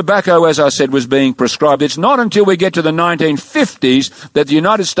 tobacco, as I said, was being prescribed. It's not until we get to the 1950s that the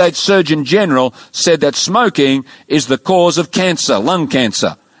United States Surgeon General said that smoking is the cause of cancer, lung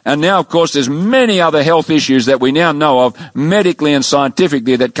cancer. And now, of course, there's many other health issues that we now know of medically and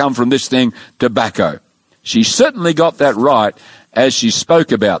scientifically that come from this thing, tobacco. She certainly got that right as she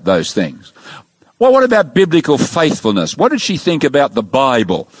spoke about those things. Well, what about biblical faithfulness? What did she think about the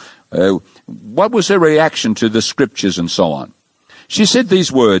Bible? What was her reaction to the scriptures and so on? She said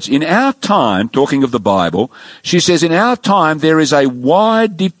these words, in our time, talking of the Bible, she says, in our time there is a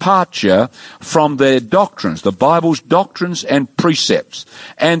wide departure from their doctrines, the Bible's doctrines and precepts.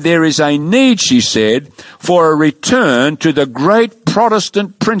 And there is a need, she said, for a return to the great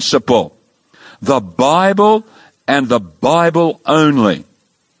Protestant principle, the Bible and the Bible only.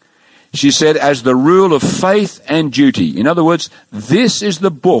 She said, as the rule of faith and duty. In other words, this is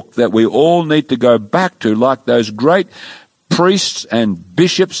the book that we all need to go back to, like those great priests and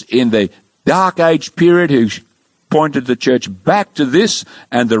bishops in the Dark Age period who pointed the church back to this,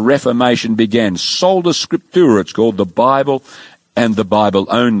 and the Reformation began. Sola Scriptura, it's called, the Bible and the Bible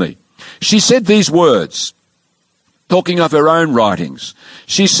only. She said these words, talking of her own writings.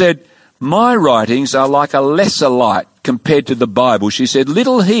 She said, "My writings are like a lesser light compared to the Bible." She said,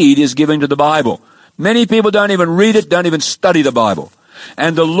 "Little heed is given to the Bible." Many people don't even read it, don't even study the Bible.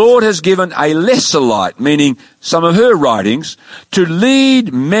 And the Lord has given a lesser light, meaning some of her writings, to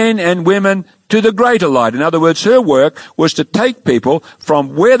lead men and women to the greater light. In other words, her work was to take people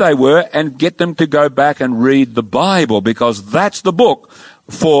from where they were and get them to go back and read the Bible, because that's the book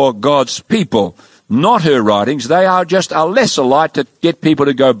for God's people. Not her writings. They are just a lesser light to get people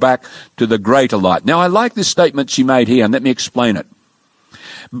to go back to the greater light. Now, I like this statement she made here, and let me explain it.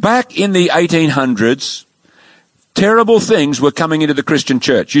 Back in the 1800s, terrible things were coming into the Christian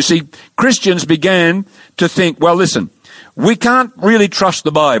church. You see, Christians began to think, well, listen, we can't really trust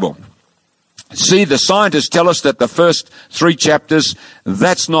the Bible. See, the scientists tell us that the first 3 chapters,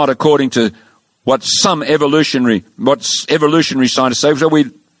 that's not according to what evolutionary scientists say. So we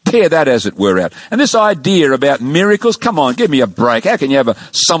tear that, as it were, out. And this idea about miracles, come on, give me a break. How can you have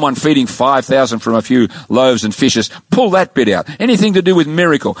someone feeding 5,000 from a few loaves and fishes? Pull that bit out. Anything to do with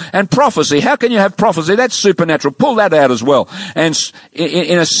miracle. And prophecy, how can you have prophecy? That's supernatural. Pull that out as well. And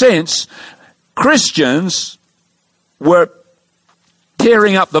in a sense, Christians were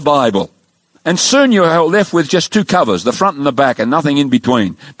tearing up the Bible. And soon you're left with just 2 covers, the front and the back, and nothing in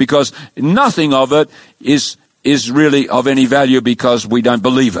between, because nothing of it is really of any value, because we don't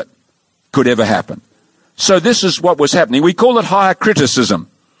believe it could ever happen. So this is what was happening. We call it higher criticism.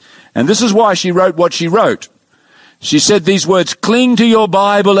 And this is why she wrote what she wrote. She said these words, "Cling to your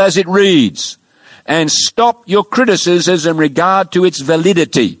Bible as it reads, and stop your criticisms in regard to its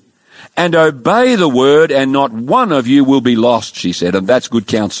validity, and obey the word, and not one of you will be lost," she said. And that's good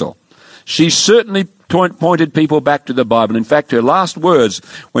counsel. She certainly pointed people back to the Bible. In fact, her last words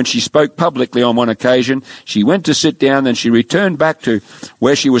when she spoke publicly on one occasion, she went to sit down and she returned back to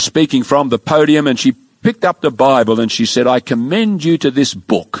where she was speaking from, the podium, and she picked up the Bible and she said, "I commend you to this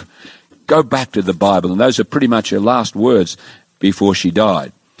book. Go back to the Bible." And those are pretty much her last words before she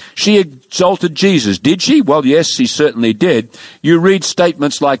died. She exalted Jesus, did she? Well, yes, she certainly did. You read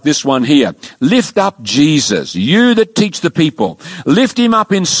statements like this one here. "Lift up Jesus, you that teach the people. Lift him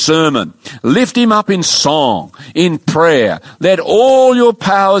up in sermon. Lift him up in song, in prayer. Let all your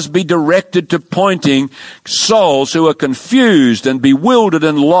powers be directed to pointing souls who are confused and bewildered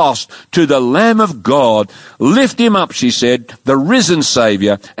and lost to the Lamb of God. Lift him up," she said, "the risen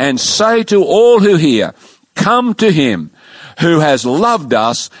Saviour, and say to all who hear, come to him who has loved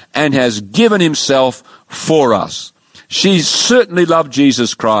us and has given himself for us." She certainly loved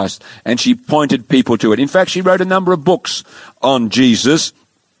Jesus Christ, and she pointed people to it. In fact, she wrote a number of books on Jesus.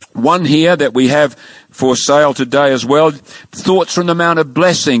 One here that we have for sale today as well, Thoughts from the Mount of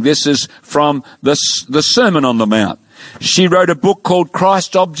Blessing. This is from the Sermon on the Mount. She wrote a book called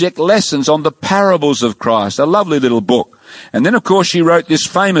Christ Object Lessons on the Parables of Christ, a lovely little book. And then, of course, she wrote this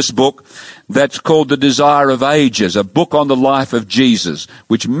famous book that's called The Desire of Ages, a book on the life of Jesus,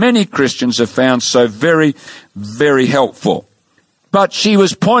 which many Christians have found so very, very helpful. But she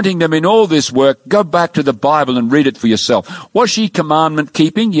was pointing them in all this work, go back to the Bible and read it for yourself. Was she commandment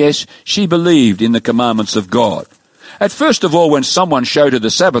keeping? Yes, she believed in the commandments of God. At first of all, when someone showed her the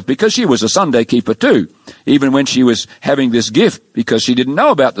Sabbath, because she was a Sunday keeper too, even when she was having this gift, because she didn't know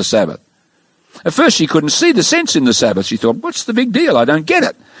about the Sabbath. At first she couldn't see the sense in the Sabbath. She thought, what's the big deal? I don't get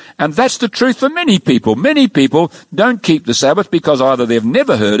it. And that's the truth for many people. Many people don't keep the Sabbath because either they've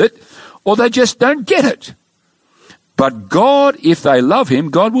never heard it or they just don't get it. But God, if they love him,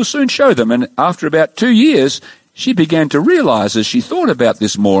 God will soon show them. And after about 2 years, she began to realize, as she thought about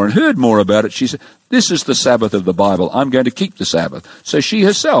this more and heard more about it, she said, this is the Sabbath of the Bible. I'm going to keep the Sabbath. So she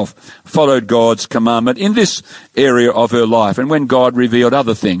herself followed God's commandment in this area of her life. And when God revealed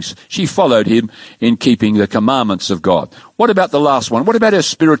other things, she followed him in keeping the commandments of God. What about the last one? What about her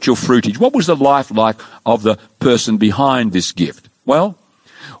spiritual fruitage? What was the life like of the person behind this gift? Well,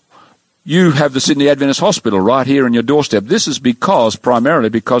 you have the Sydney Adventist Hospital right here on your doorstep. This is primarily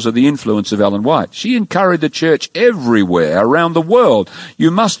because of the influence of Ellen White. She encouraged the church everywhere around the world.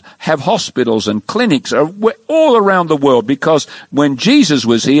 You must have hospitals and clinics all around the world, because when Jesus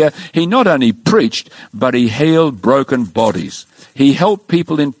was here, he not only preached, but he healed broken bodies. He helped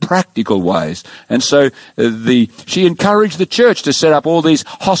people in practical ways. And so she encouraged the church to set up all these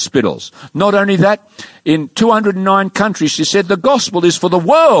hospitals. Not only that, in 209 countries, she said, the gospel is for the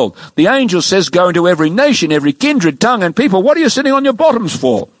world. The angel says, go into every nation, every kindred, tongue, and people. What are you sitting on your bottoms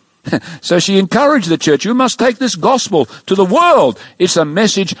for? So she encouraged the church, you must take this gospel to the world. It's a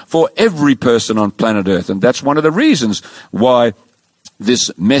message for every person on planet Earth. And that's one of the reasons why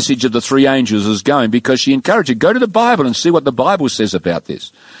this message of the three angels is going, because she encouraged you, go to the Bible and see what the Bible says about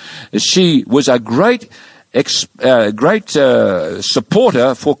this. she was a great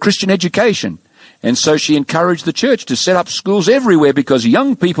supporter for Christian education. And so she encouraged the church to set up schools everywhere because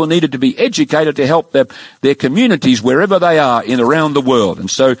young people needed to be educated to help their communities wherever they are around the world. And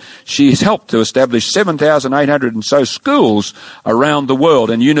so she has helped to establish 7,800 and so schools around the world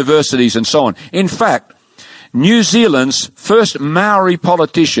and universities and so on. In fact, New Zealand's first Maori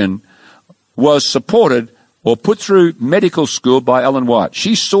politician was supported or put through medical school by Ellen White.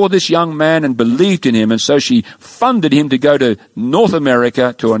 She saw this young man and believed in him, and so she funded him to go to North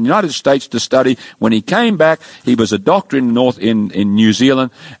America, to the United States to study. When he came back, he was a doctor in New Zealand,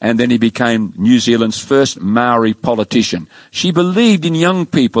 and then he became New Zealand's first Maori politician. She believed in young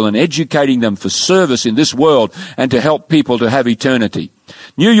people and educating them for service in this world and to help people to have eternity.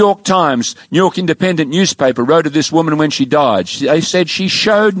 New York Times, New York Independent newspaper, wrote of this woman when she died. They said she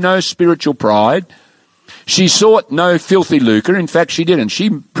showed no spiritual pride. She sought no filthy lucre. In fact, she didn't. She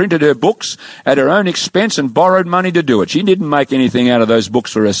printed her books at her own expense and borrowed money to do it. She didn't make anything out of those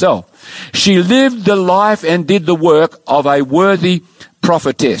books for herself. She lived the life and did the work of a worthy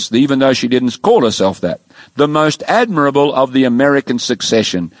prophetess, even though she didn't call herself that. The most admirable of the American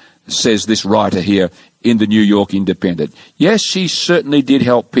succession, says this writer here in the New York Independent. Yes, she certainly did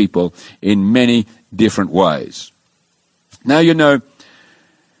help people in many different ways. Now, you know,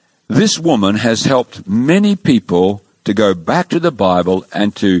 this woman has helped many people to go back to the Bible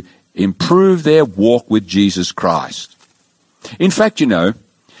and to improve their walk with Jesus Christ. In fact, you know,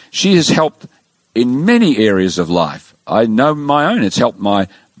 she has helped in many areas of life. I know my own. It's helped my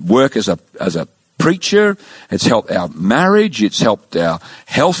work as a preacher. It's helped our marriage. It's helped our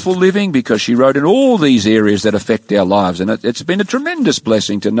healthful living because she wrote in all these areas that affect our lives. And it's been a tremendous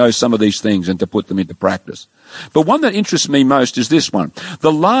blessing to know some of these things and to put them into practice. But one that interests me most is this one.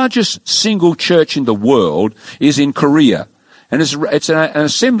 The largest single church in the world is in Korea. And it's an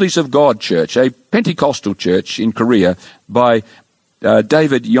Assemblies of God church, a Pentecostal church in Korea by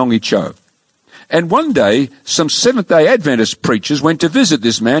David Yonggi Cho. And one day, some Seventh-day Adventist preachers went to visit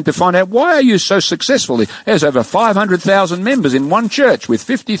this man to find out, why are you so successful? There's over 500,000 members in one church with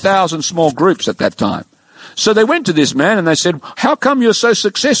 50,000 small groups at that time. So they went to this man and they said, how come you're so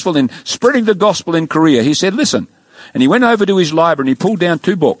successful in spreading the gospel in Korea? He said, listen. And he went over to his library and he pulled down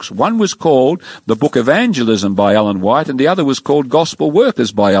two books. One was called The Book Evangelism by Ellen White, and the other was called Gospel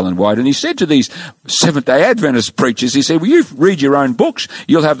Workers by Ellen White. And he said to these Seventh-day Adventist preachers, he said, well, you read your own books,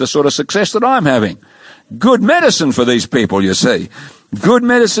 you'll have the sort of success that I'm having. Good medicine for these people, you see. Good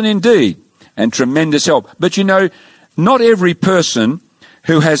medicine indeed, and tremendous help. But you know, not every person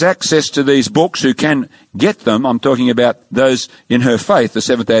who has access to these books, who can get them, I'm talking about those in her faith, the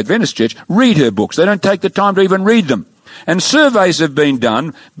Seventh-day Adventist Church, read her books. They don't take the time to even read them. And surveys have been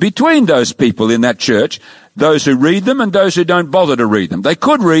done between those people in that church, those who read them and those who don't bother to read them. They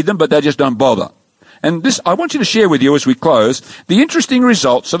could read them, but they just don't bother. And this, I want you to share with you as we close, the interesting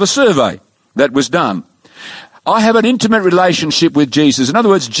results of a survey that was done. I have an intimate relationship with Jesus. In other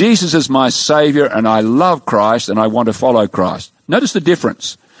words, Jesus is my Savior and I love Christ and I want to follow Christ. Notice the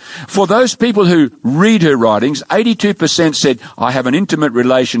difference. For those people who read her writings, 82% said, I have an intimate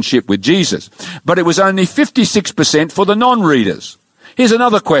relationship with Jesus. But it was only 56% for the non-readers. Here's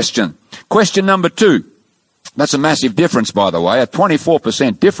another question. Question number 2. That's a massive difference, by the way, a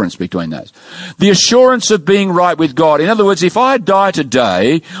 24% difference between those. The assurance of being right with God. In other words, if I die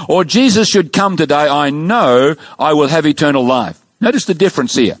today, or Jesus should come today, I know I will have eternal life. Notice the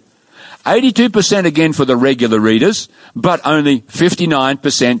difference here. 82% again for the regular readers, but only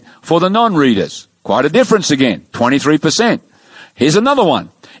 59% for the non-readers. Quite a difference again, 23%. Here's another one.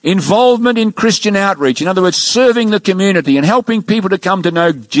 Involvement in Christian outreach. In other words, serving the community and helping people to come to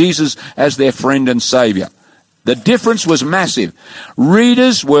know Jesus as their friend and Savior. The difference was massive.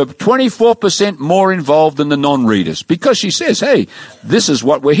 Readers were 24% more involved than the non-readers because she says, hey, this is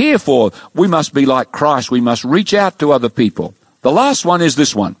what we're here for. We must be like Christ. We must reach out to other people. The last one is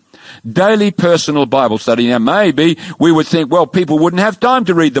this one. Daily personal Bible study. Now, maybe we would think, well, people wouldn't have time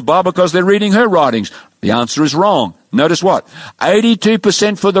to read the Bible because they're reading her writings. The answer is wrong. Notice what?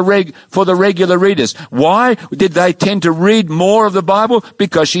 82% for the regular readers. Why did they tend to read more of the Bible?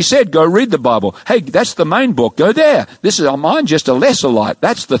 Because she said, go read the Bible. Hey, that's the main book. Go there. This is mine, just a lesser light.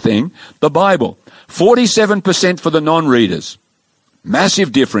 That's the thing, the Bible. 47% for the non-readers.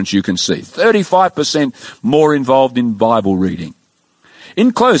 Massive difference, you can see. 35% more involved in Bible reading.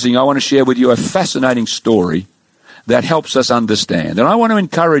 In closing, I want to share with you a fascinating story that helps us understand. And I want to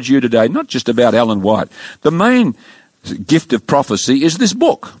encourage you today, not just about Ellen White. The main gift of prophecy is this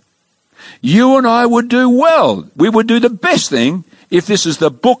book. You and I would do well. We would do the best thing if this is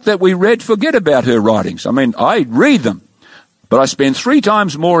the book that we read. Forget about her writings. I mean, I read them. But I spend 3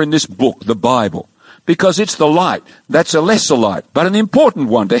 times more in this book, the Bible, because it's the light. That's a lesser light, but an important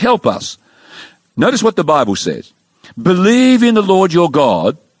one to help us. Notice what the Bible says. Believe in the Lord your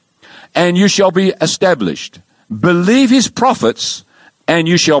God, and you shall be established. Believe his prophets, and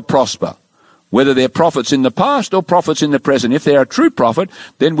you shall prosper. Whether they're prophets in the past or prophets in the present. If they're a true prophet,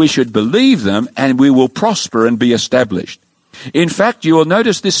 then we should believe them, and we will prosper and be established. In fact, you will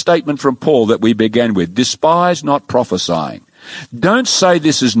notice this statement from Paul that we began with. Despise not prophesying. Don't say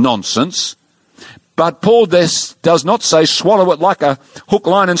this is nonsense. But Paul does not say swallow it like a hook,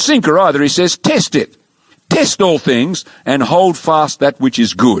 line and sinker either. He says test it. Test all things and hold fast that which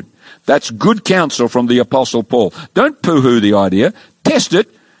is good. That's good counsel from the Apostle Paul. Don't poo-hoo the idea. Test it,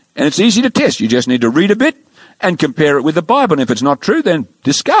 and it's easy to test. You just need to read a bit and compare it with the Bible. And if it's not true, then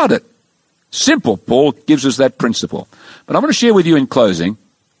discard it. Simple. Paul gives us that principle. But I want to share with you in closing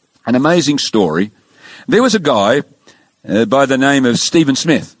an amazing story. There was a guy by the name of Stephen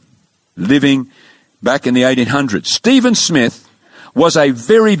Smith living back in the 1800s. Stephen Smith was a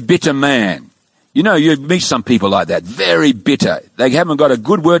very bitter man. You know, you meet some people like that, very bitter. They haven't got a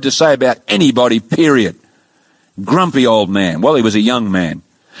good word to say about anybody, period. Grumpy old man. Well, he was a young man.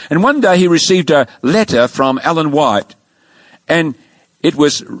 And one day he received a letter from Ellen White, and it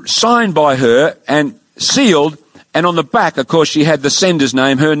was signed by her and sealed, and on the back, of course, she had the sender's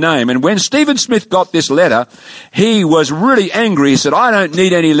name, her name. And when Stephen Smith got this letter, he was really angry. He said, I don't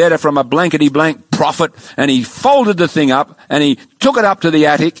need any letter from a blankety-blank prophet. And he folded the thing up, and he took it up to the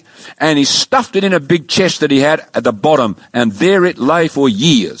attic, and he stuffed it in a big chest that he had at the bottom, and there it lay for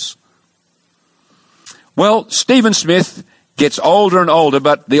years. Well, Stephen Smith gets older and older,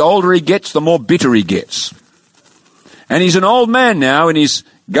 but the older he gets, the more bitter he gets. And he's an old man now, and he's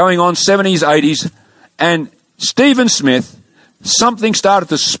going on 70s, 80s, and Stephen Smith, something started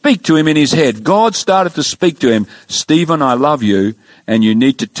to speak to him in his head. God started to speak to him. Stephen, I love you, and you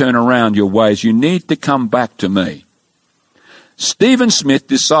need to turn around your ways. You need to come back to me. Stephen Smith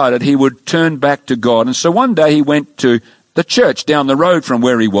decided he would turn back to God. And so one day he went to the church down the road from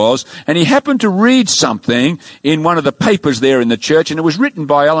where he was, and he happened to read something in one of the papers there in the church, and it was written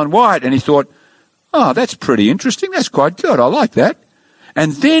by Ellen White, and he thought, oh, that's pretty interesting. That's quite good. I like that.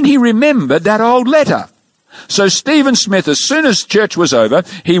 And then he remembered that old letter. So Stephen Smith, as soon as church was over,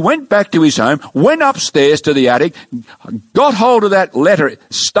 he went back to his home, went upstairs to the attic, got hold of that letter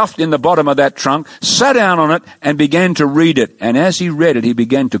stuffed in the bottom of that trunk, sat down on it, and began to read it. And as he read it, he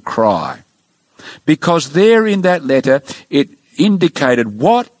began to cry. Because there in that letter, it indicated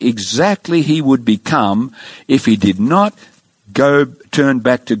what exactly he would become if he did not turn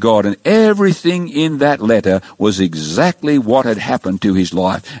back to God. And everything in that letter was exactly what had happened to his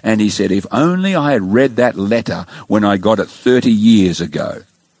life. And he said, if only I had read that letter when I got it 30 years ago.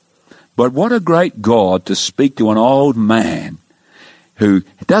 But what a great God to speak to an old man who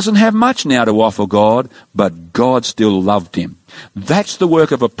doesn't have much now to offer God, but God still loved him. That's the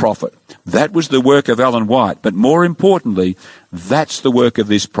work of a prophet. That was the work of Ellen White. But more importantly, that's the work of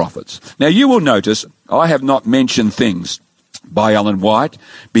these prophets. Now you will notice I have not mentioned things by Ellen White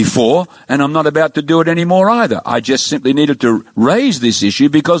before, and I'm not about to do it anymore either. I just simply needed to raise this issue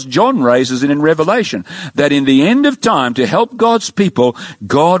because John raises it in Revelation, that in the end of time, to help God's people,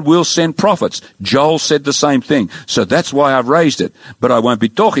 God will send prophets. Joel said the same thing. So that's why I've raised it, but I won't be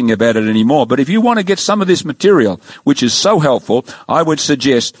talking about it anymore. But if you want to get some of this material, which is so helpful, I would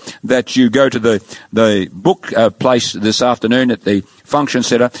suggest that you go to the book place this afternoon at the Function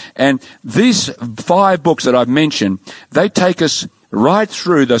Center, and these 5 books that I've mentioned, they take us right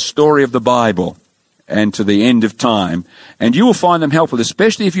through the story of the Bible and to the end of time, and you will find them helpful,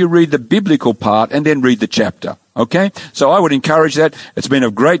 especially if you read the biblical part and then read the chapter. Okay? So I would encourage that. It's been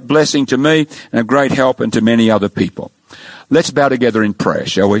a great blessing to me and a great help and to many other people. Let's bow together in prayer,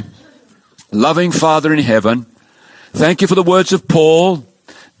 shall we? Loving Father in heaven, thank you for the words of Paul.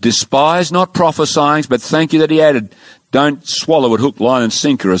 Despise not prophesying, but thank you that he added, don't swallow it hook, line and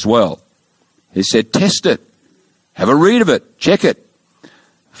sinker as well. He said, test it. Have a read of it. Check it.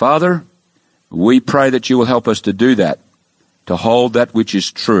 Father, we pray that you will help us to do that, to hold that which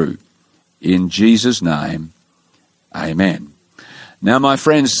is true. In Jesus' name, amen. Now, my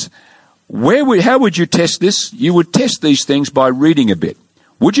friends, how would you test this? You would test these things by reading a bit.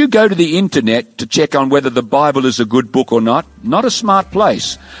 Would you go to the internet to check on whether the Bible is a good book or not? Not a smart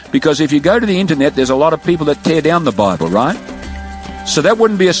place. Because if you go to the internet, there's a lot of people that tear down the Bible, right? So that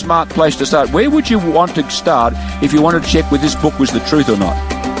wouldn't be a smart place to start. Where would you want to start if you wanted to check whether this book was the truth or not?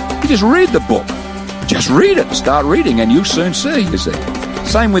 You just read the book. Just read it. Start reading and you'll soon see, you see.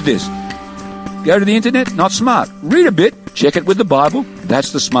 Same with this. Go to the internet, not smart. Read a bit, check it with the Bible.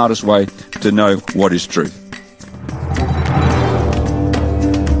 That's the smartest way to know what is truth.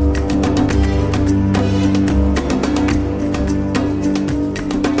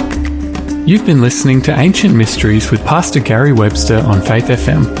 You've been listening to Ancient Mysteries with Pastor Gary Webster on Faith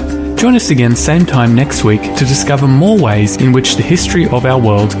FM. Join us again same time next week to discover more ways in which the history of our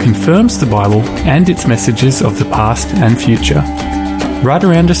world confirms the Bible and its messages of the past and future. Right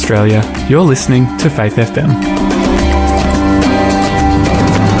around Australia, you're listening to Faith FM.